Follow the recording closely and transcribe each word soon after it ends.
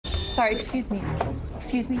Sorry, excuse me.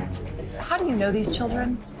 Excuse me. How do you know these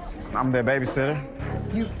children? I'm their babysitter.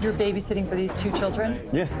 You're babysitting for these two children?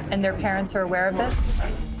 Yes. And their parents are aware of this?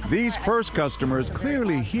 These first customers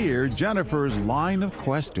clearly hear Jennifer's line of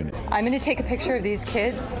questioning. I'm going to take a picture of these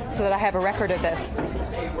kids so that I have a record of this.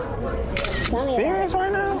 Serious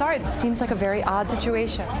right now? Sorry, it seems like a very odd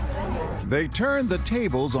situation. They turn the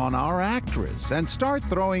tables on our actress and start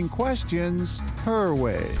throwing questions her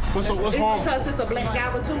way. What's wrong? Because it's a black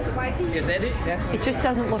guy with two white people. Is that it? It just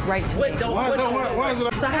doesn't look right to me. Why is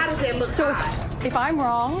it? So how does that look? So if I'm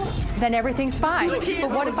wrong, then everything's fine.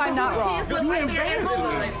 But what if I'm not wrong?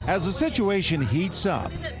 As the situation heats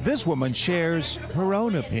up, this woman shares her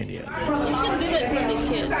own opinion. You shouldn't be letting from these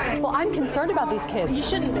kids. Well, I'm concerned about these You kids.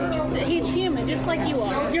 shouldn't be. He's human, just like you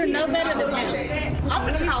are. You're no better than him.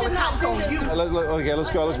 I'm gonna call the cops on you. Okay, let's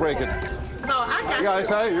go. Let's break it. No, I got Guys,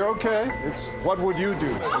 hey, you're okay. It's What Would You Do?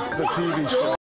 It's the TV show.